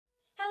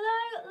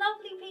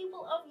Lovely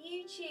people of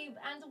YouTube,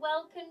 and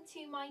welcome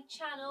to my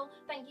channel.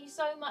 Thank you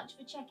so much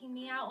for checking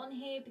me out on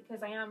here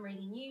because I am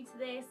really new to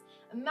this.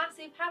 A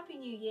massive happy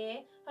new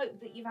year.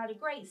 Hope that you've had a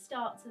great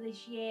start to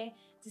this year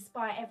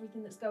despite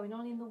everything that's going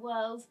on in the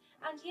world.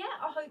 And yeah,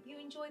 I hope you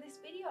enjoy this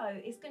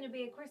video. It's going to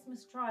be a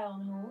Christmas try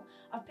on haul.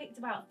 I've picked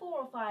about 4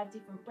 or 5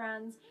 different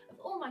brands of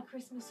all my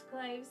Christmas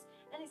clothes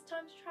and it's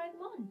time to try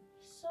them on.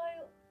 So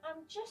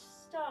I'm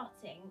just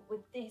starting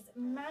with this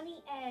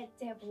Maniere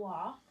De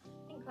Voir,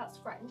 I think that's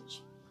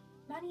French.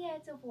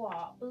 Maniere De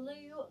Voir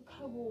blue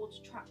cord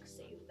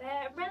tracksuit.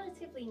 They're a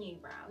relatively new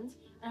brand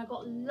and I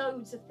got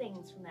loads of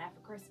things from there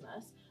for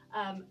Christmas,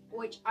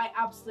 which I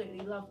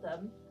absolutely love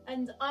them.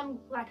 And I'm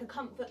like a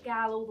comfort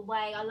gal all the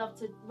way. I love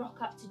to rock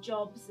up to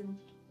jobs and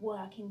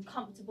work in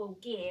comfortable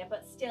gear,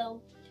 but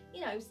still,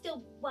 you know,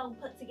 still well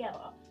put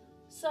together.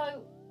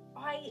 So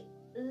I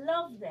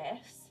love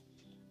this.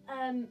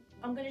 I'm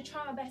going to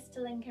try my best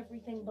to link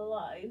everything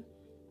below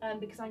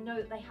because I know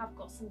that they have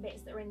got some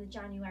bits that are in the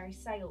January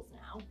sales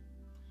now.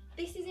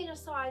 This is in a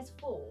size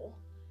 4.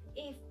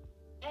 If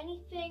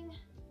anything,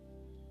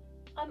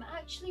 I'm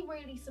actually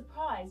really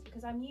surprised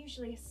because I'm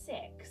usually a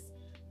 6,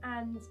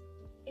 and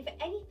if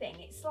anything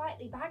it's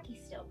slightly baggy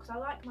still because I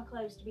like my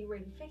clothes to be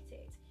really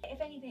fitted.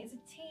 If anything, it's a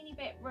teeny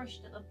bit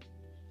rushed at the,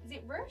 is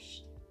it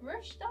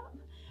rushed up?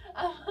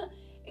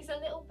 It's a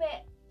little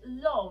bit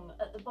long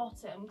at the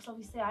bottom because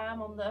obviously I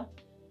am on the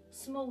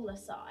smaller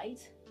side.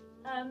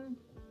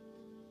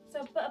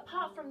 But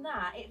apart from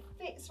that, it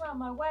fits around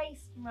my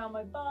waist, around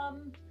my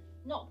bum,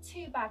 not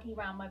too baggy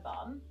around my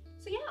bum.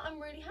 So yeah, I'm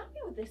really happy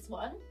with this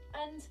one,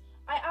 and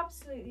I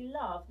absolutely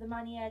love the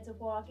Maniere De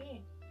Voir gear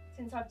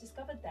since I've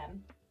discovered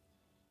them.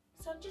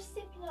 So I'm just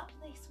zipping up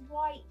this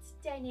white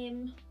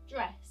denim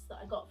dress that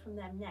I got from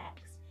them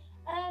next.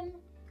 I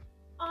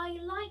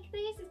like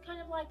this. It's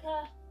kind of like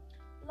a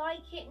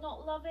like it,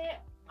 not love it.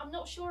 I'm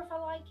not sure if I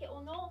like it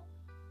or not.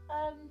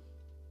 I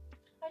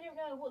don't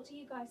know, what do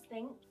you guys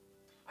think?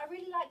 I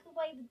really like the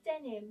way the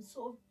denim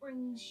sort of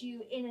brings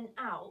you in and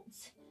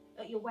out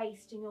at your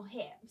waist and your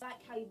hips. I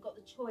like how you've got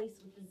the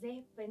choice with the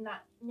zip and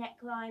that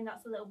neckline,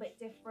 that's a little bit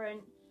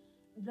different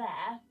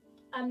there.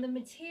 The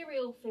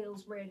material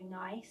feels really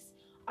nice.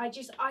 I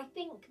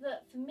think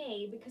that for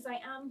me, because I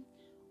am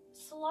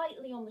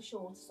slightly on the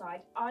shorter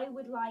side, I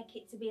would like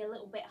it to be a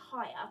little bit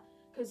higher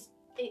because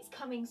it's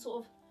coming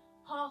sort of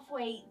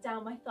halfway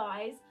down my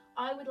thighs.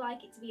 I would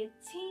like it to be a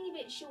teeny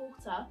bit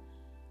shorter.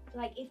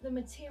 Like if the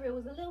material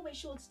was a little bit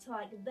shorter to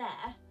like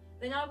there,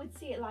 then I would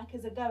see it like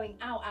as a going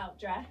out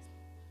dress.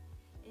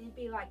 It'd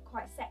be like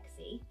quite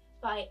sexy,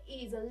 but it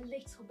is a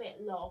little bit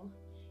long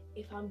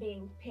if I'm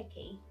being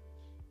picky.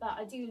 But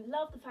I do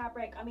love the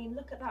fabric. I mean,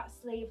 look at that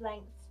sleeve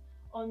length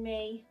on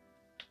me.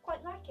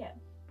 Quite like it.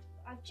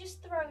 I've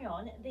just thrown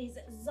on this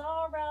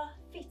Zara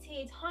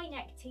fitted high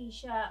neck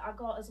t-shirt I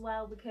got as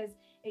well because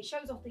it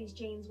shows off these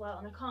jeans well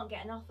and I can't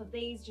get enough of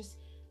these, just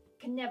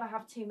can never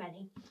have too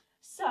many.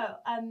 So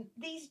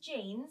these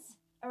jeans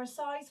are a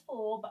size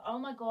 4, but oh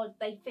my god,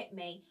 they fit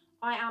me.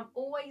 I am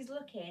always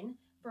looking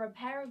for a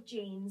pair of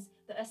jeans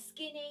that are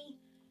skinny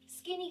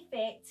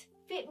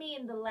fit me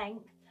in the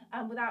length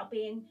without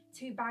being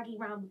too baggy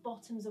around the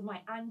bottoms of my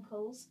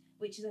ankles,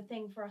 which is a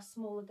thing for us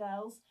smaller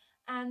girls,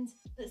 and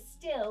that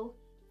still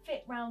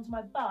fit round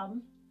my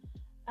bum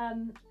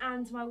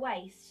and my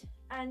waist,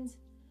 and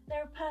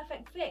they're a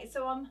perfect fit.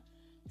 So I'm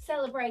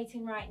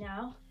celebrating right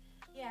now.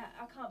 Yeah,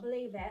 I can't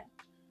believe it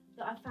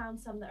that I found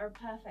some that are a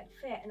perfect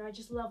fit, and I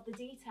just love the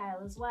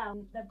detail as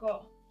well. They've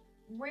got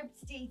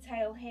ribbed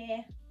detail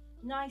here,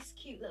 nice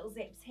cute little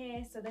zips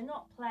here, so they're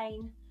not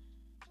plain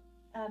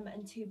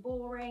and too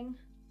boring.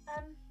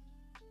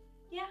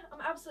 Yeah,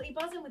 I'm absolutely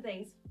buzzing with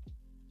these.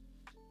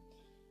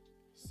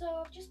 So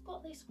I've just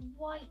got this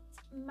white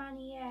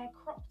Maniere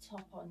crop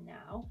top on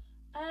now.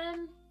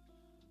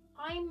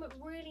 I'm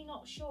really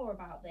not sure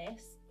about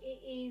this. It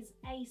is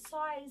a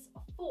size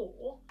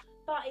 4,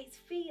 but it's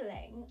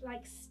feeling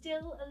like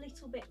still a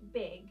little bit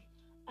big.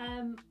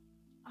 I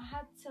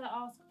had to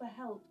ask for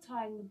help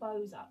tying the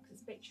bows up because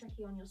it's a bit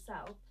tricky on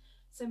yourself.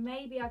 So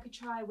maybe I could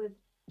try with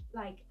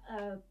like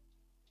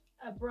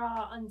a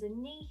bra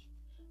underneath,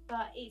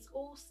 but it's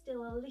all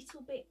still a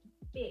little bit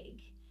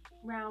big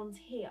round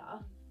here.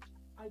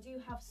 I do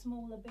have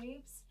smaller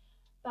boobs,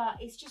 but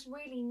it's just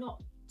really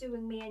not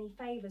doing me any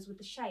favours with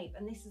the shape,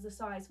 and this is a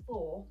size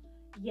 4.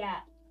 Yeah,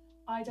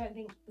 I don't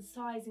think the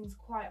sizing's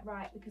quite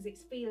right because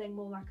it's feeling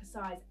more like a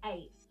size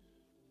 8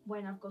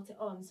 when I've got it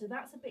on, so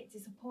that's a bit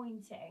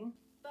disappointing.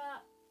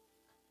 But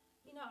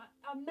you know,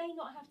 I may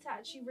not have to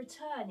actually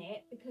return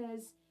it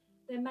because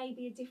there may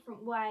be a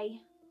different way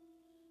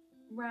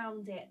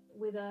round it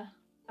with a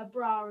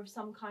bra of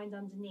some kind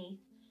underneath.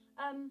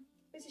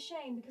 It's a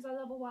shame because I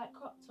love a white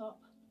crop top.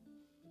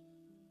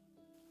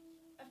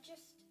 I've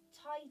just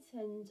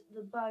tightened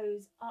the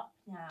bows up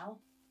now,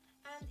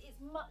 and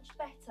it's much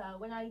better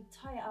when I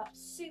tie it up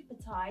super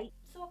tight,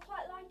 so I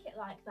quite like it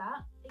like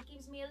that. It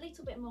gives me a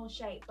little bit more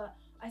shape, but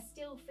I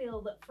still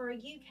feel that for a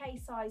UK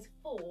size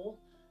 4,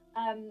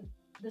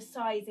 the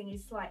sizing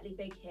is slightly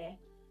big here.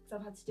 because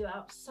I've had to do it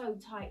up so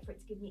tight for it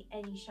to give me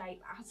any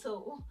shape at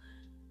all.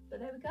 But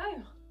there we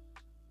go.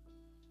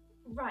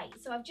 Right,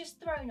 so I've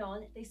just thrown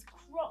on this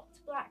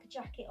cropped black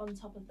jacket on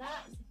top of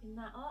that, zipping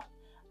that up.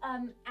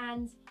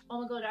 And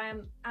oh my god, I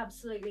am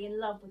absolutely in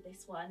love with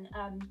this one.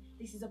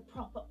 This is a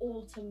proper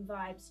autumn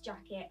vibes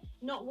jacket.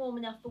 Not warm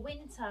enough for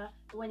winter,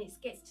 but when it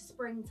gets to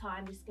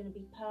springtime, this is going to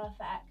be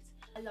perfect.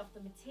 I love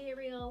the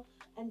material,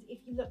 and if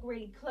you look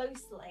really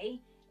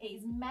closely, it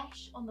is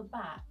mesh on the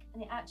back,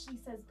 and it actually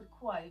says the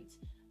quote,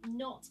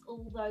 "Not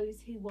all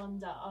those who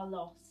wander are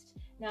lost."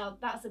 Now,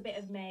 that's a bit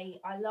of me.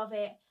 I love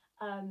it.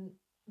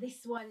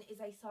 This one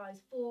is a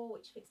size 4,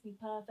 which fits me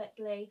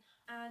perfectly,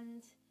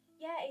 and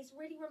yeah, it's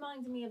really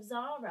reminding me of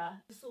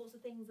Zara, the sorts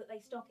of things that they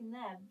stock in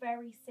there,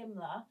 very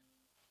similar.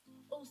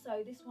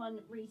 Also, this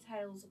one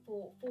retails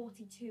for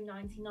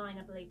 $42.99,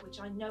 I believe, which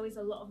I know is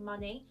a lot of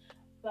money,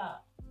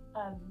 but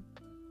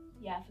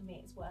yeah, for me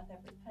it's worth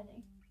every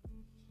penny.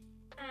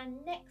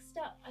 And next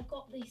up, I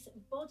got this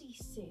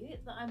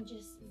bodysuit that I'm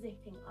just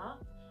zipping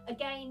up.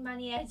 Again,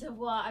 Maniere De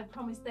Voir. I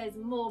promise there's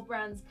more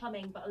brands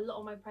coming, but a lot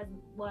of my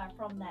presents were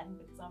from them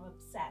because I'm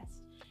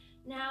obsessed.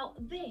 Now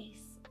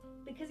this,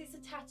 because it's a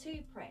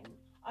tattoo print,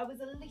 I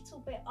was a little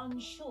bit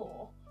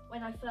unsure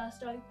when I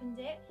first opened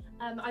it.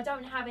 I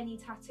don't have any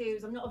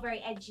tattoos, I'm not a very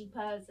edgy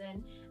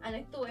person, and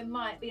I thought it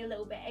might be a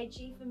little bit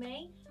edgy for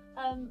me.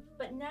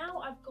 But now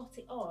I've got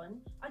it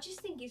on, I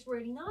just think it's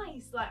really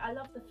nice. Like, I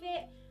love the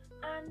fit,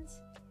 and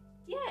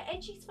yeah,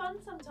 edgy's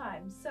fun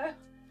sometimes. So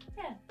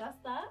yeah, that's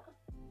that.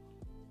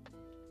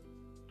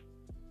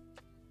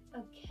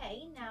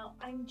 Okay, now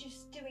I'm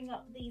just doing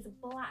up these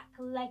black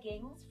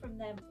leggings from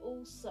them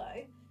also,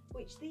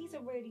 which these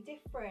are really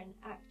different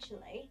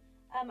actually.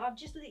 I've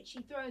just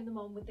literally thrown them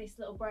on with this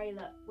little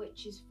bralette,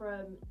 which is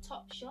from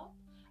Topshop.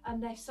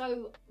 They're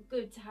so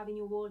good to have in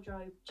your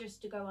wardrobe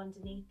just to go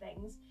underneath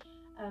things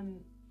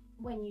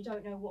when you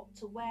don't know what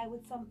to wear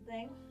with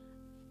something.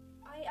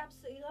 I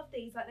absolutely love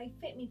these, like they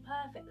fit me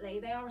perfectly.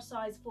 They are a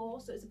size 4,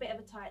 so it's a bit of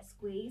a tight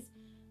squeeze,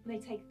 and they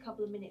take a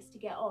couple of minutes to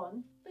get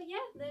on. But yeah,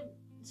 they're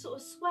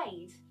sort of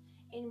suede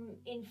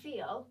in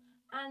feel,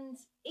 and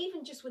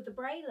even just with the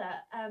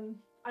bralette,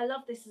 I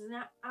love this as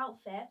an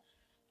outfit,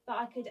 but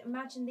I could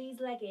imagine these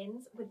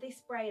leggings with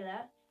this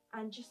bralette,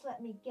 and just let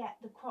me get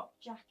the crop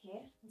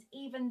jacket. And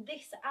even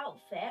this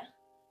outfit,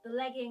 the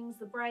leggings,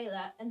 the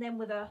bralette, and then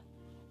with a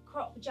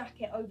crop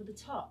jacket over the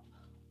top,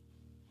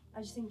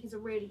 I just think is a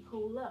really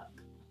cool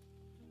look.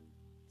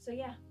 So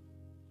yeah,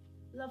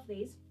 love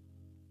these.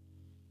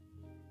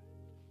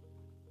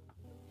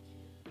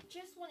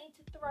 Just wanted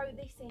to throw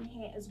this in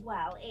here as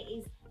well. It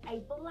is a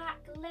black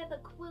leather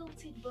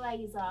quilted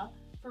blazer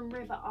from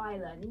River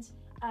Island.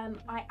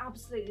 I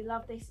absolutely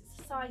love this.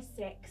 It's a size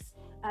 6.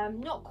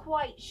 Not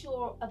quite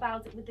sure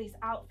about it with this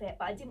outfit,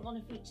 but I didn't want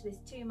to feature this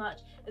too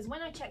much, as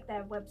when I checked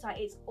their website,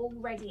 it's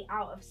already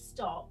out of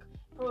stock,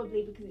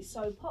 probably because it's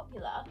so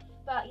popular.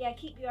 But yeah,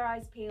 keep your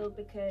eyes peeled,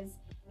 because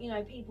you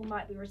know, people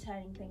might be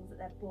returning things that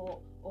they've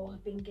bought or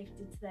have been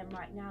gifted to them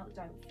right now that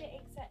don't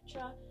fit,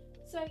 etc.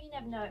 So you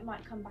never know, it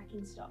might come back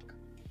in stock.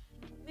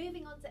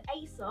 Moving on to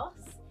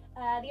ASOS,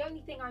 the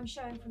only thing I'm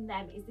showing from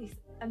them is this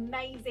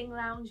amazing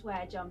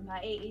loungewear jumper.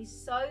 It is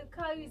so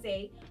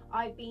cozy.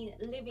 I've been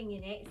living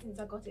in it since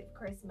I got it for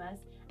Christmas,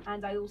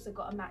 and I also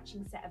got a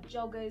matching set of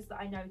joggers that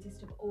I noticed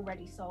have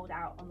already sold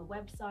out on the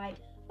website,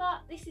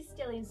 but this is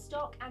still in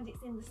stock and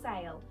it's in the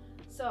sale.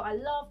 So I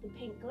love the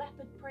pink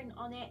leopard print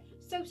on it.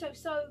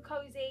 So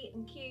cozy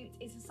and cute.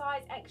 It's a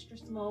size extra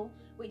small,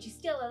 which is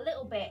still a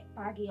little bit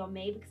baggy on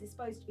me because it's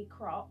supposed to be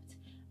cropped.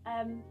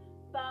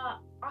 But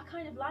I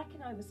kind of like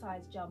an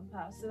oversized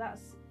jumper, so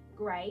that's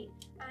great.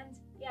 And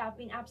yeah, I've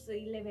been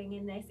absolutely living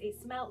in this.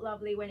 It smelled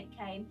lovely when it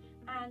came,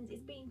 and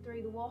it's been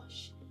through the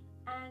wash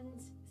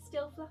and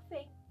still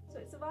fluffy, so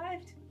it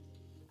survived.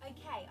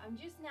 Okay, I'm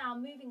just now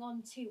moving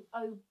on to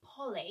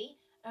Polly.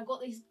 I've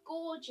got this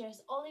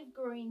gorgeous olive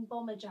green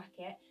bomber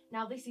jacket.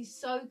 Now this is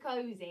so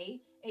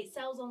cozy. It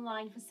sells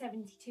online for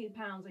 £72,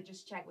 I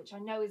just checked, which I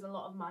know is a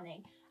lot of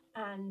money.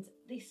 And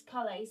this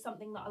colour is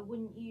something that I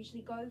wouldn't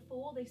usually go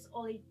for, this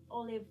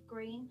olive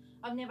green.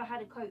 I've never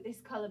had a coat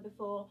this colour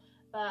before,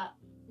 but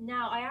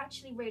now I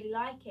actually really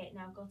like it.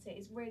 Now I've got it,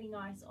 it's really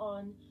nice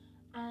on.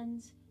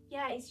 And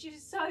yeah, it's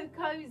just so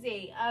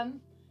cozy.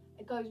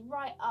 It goes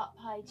right up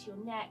high to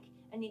your neck,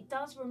 and it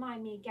does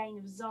remind me again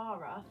of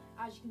Zara.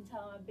 As you can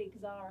tell, I'm a big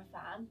Zara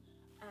fan,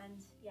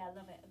 and yeah, I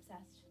love it,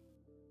 obsessed.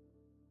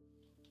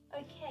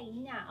 Okay,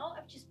 now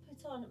I've just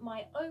put on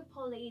my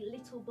Polly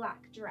little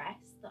black dress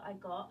that I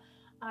got.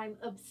 I'm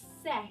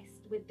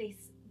obsessed with this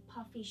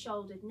puffy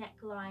shouldered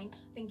neckline.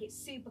 I think it's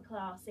super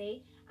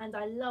classy, and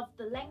I love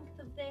the length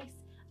of this.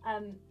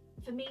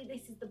 For me,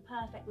 this is the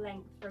perfect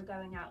length for a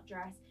going out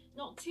dress.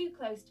 Not too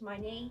close to my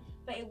knee,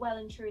 but it well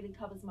and truly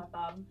covers my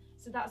bum.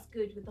 So that's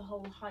good with the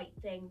whole height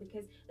thing,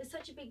 because there's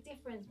such a big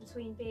difference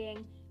between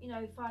being, you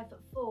know,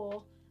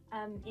 5'4"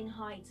 in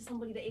height to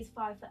somebody that is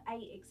 5'8",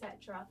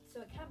 etc.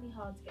 So it can be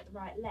hard to get the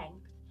right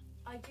length.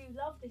 I do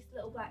love this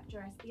little black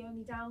dress. The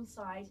only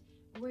downside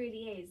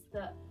really is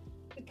that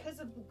because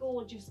of the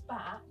gorgeous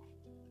back,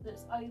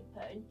 that's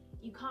open,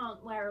 you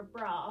can't wear a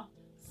bra.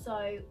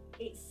 So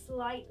it's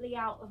slightly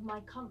out of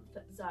my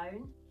comfort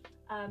zone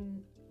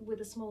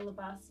with a smaller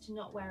bust to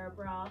not wear a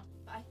bra.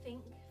 But I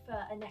think for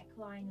a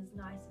neckline as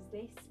nice as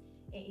this,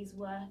 it is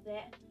worth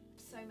it.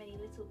 So many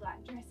little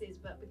black dresses,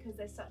 but because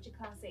they're such a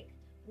classic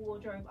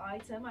wardrobe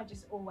item, I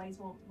just always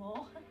want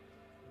more.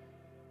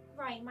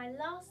 Right, my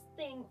last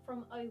thing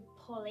from Oh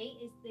Polly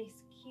is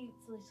this cute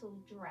little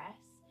dress.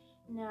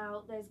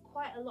 Now there's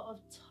quite a lot of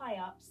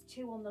tie-ups,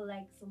 2 on the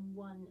legs and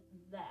 1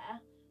 there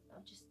that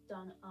I've just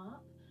done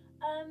up.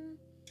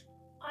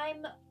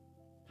 I'm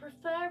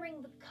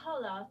preferring the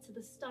colour to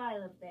the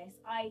style of this.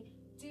 I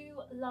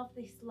do love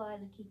this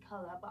lilac-y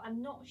colour, but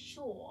I'm not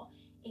sure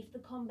if the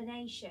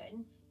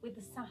combination with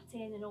the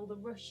satin and all the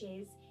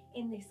rushes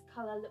in this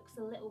colour looks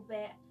a little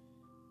bit,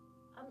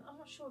 I'm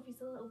not sure if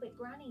it's a little bit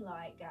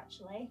granny-like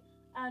actually,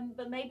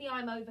 but maybe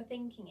I'm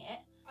overthinking it.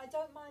 I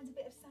don't mind a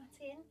bit of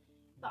satin,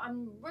 but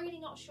I'm really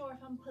not sure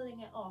if I'm pulling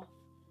it off.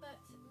 But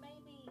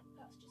maybe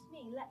that's just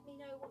me. Let me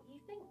know what you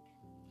think.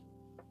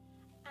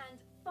 And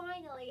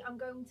finally, I'm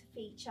going to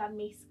feature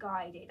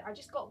Missguided. I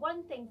just got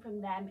one thing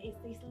from them.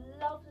 It's this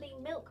lovely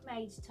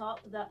milkmaid top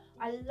that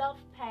I love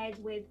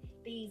paired with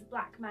these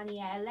black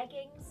Maniere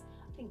leggings.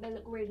 I think they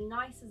look really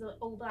nice as an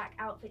all black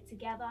outfit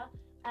together.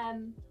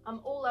 I'm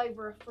all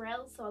over a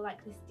frill, so I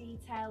like this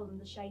detail and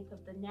the shape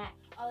of the neck.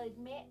 I'll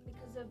admit,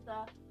 because of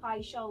the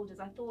high shoulders,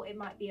 I thought it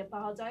might be a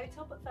Bardot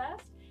top at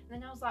first,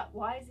 and then I was like,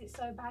 why is it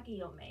so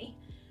baggy on me?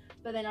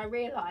 But then I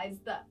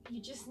realised that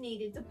you just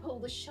needed to pull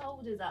the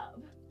shoulders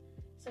up.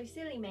 So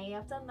silly me,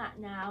 I've done that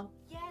now.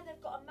 Yeah,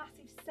 they've got a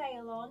massive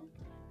sale on.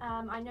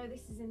 I know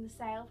this is in the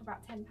sale for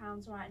about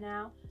 £10 right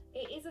now.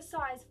 It is a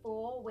size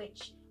 4,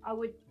 which I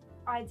would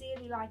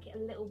ideally like it a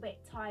little bit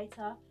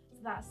tighter.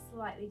 That's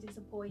slightly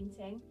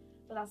disappointing,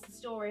 but that's the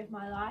story of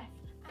my life.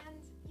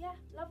 And yeah,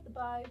 love the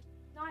bow.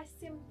 Nice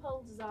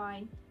simple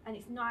design, and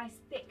it's nice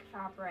thick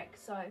fabric,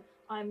 so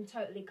I'm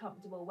totally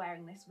comfortable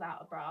wearing this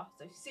without a bra,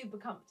 so super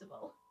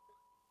comfortable.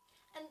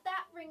 And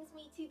that brings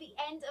me to the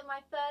end of my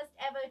first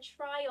ever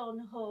try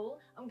on haul.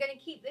 I'm going to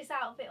keep this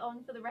outfit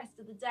on for the rest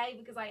of the day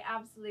because I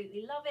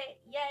absolutely love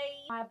it.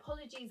 Yay! My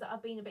apologies that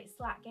I've been a bit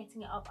slack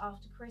getting it up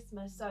after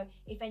Christmas, so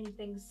if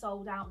anything's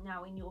sold out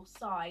now in your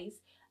size,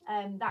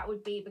 that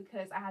would be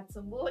because I had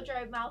some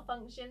wardrobe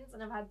malfunctions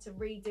and I've had to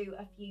redo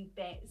a few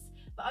bits.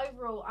 But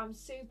overall, I'm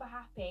super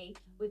happy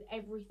with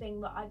everything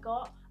that I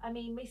got. I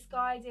mean,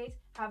 Missguided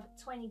have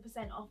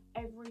 20% off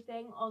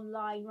everything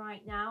online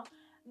right now.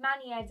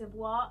 Maniere De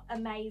Voir,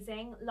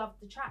 amazing. Loved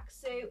the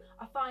tracksuit.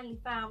 I finally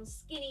found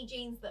skinny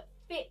jeans that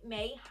fit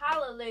me.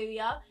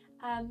 Hallelujah.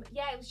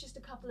 Yeah, it was just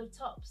a couple of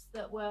tops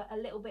that were a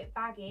little bit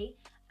baggy.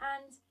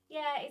 And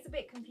yeah, it's a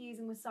bit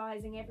confusing with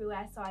sizing.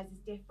 Everywhere size is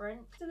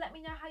different. So let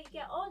me know how you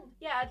get on.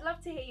 Yeah, I'd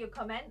love to hear your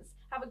comments.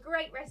 Have a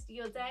great rest of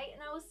your day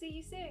and I will see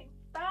you soon.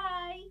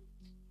 Bye.